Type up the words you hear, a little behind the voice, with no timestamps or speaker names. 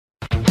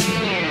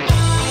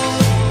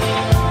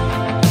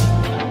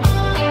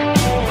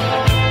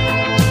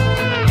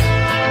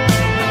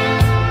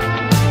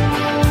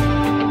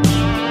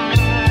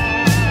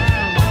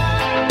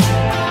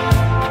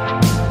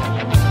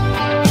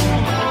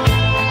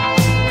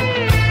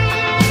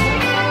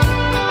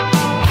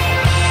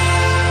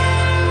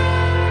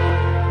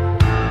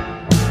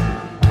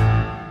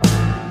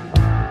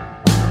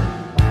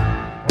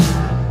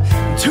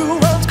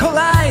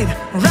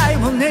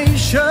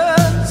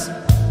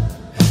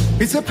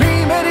It's a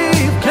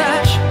primitive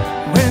clash,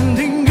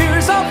 wending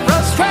gears of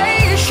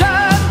frustration.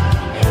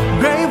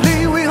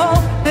 Bravely we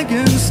hope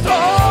against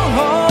all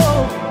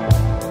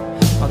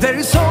hope. There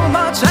is so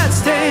much at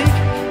stake.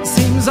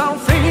 Seems our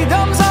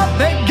freedom's up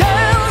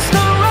against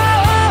the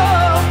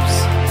ropes.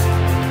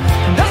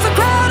 Does the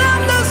crowd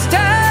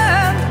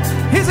understand?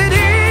 Is it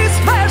east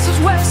versus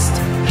west,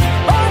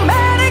 or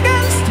man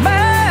against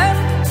man?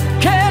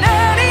 Can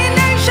any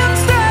nation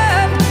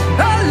stand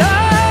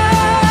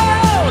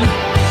alone?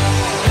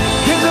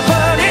 Here's a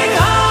burning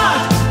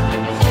heart,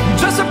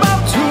 just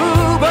about to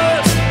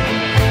burst.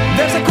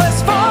 There's a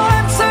quest for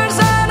answers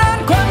and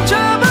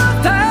unquenchable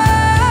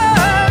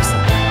thirst.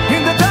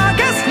 In the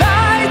darkest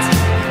night,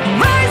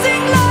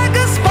 rising like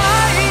a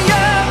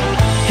fire.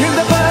 In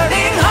the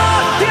burning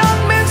heart, the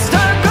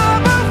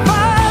unmistakable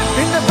fire.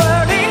 In the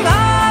burning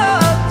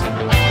heart.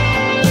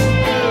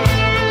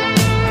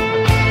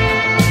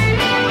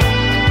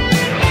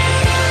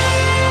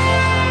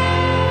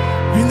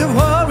 In the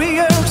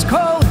warrior's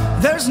code,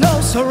 there's no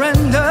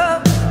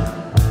surrender.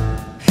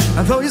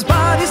 And though his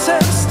body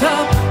says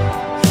stop,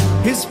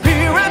 his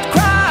spirit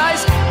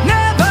cries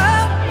never.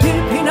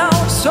 Deep in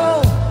our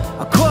soul,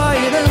 a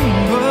quiet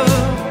ember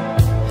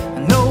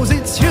knows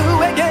it's you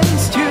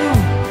against you.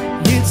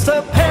 It's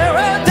the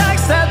paradox.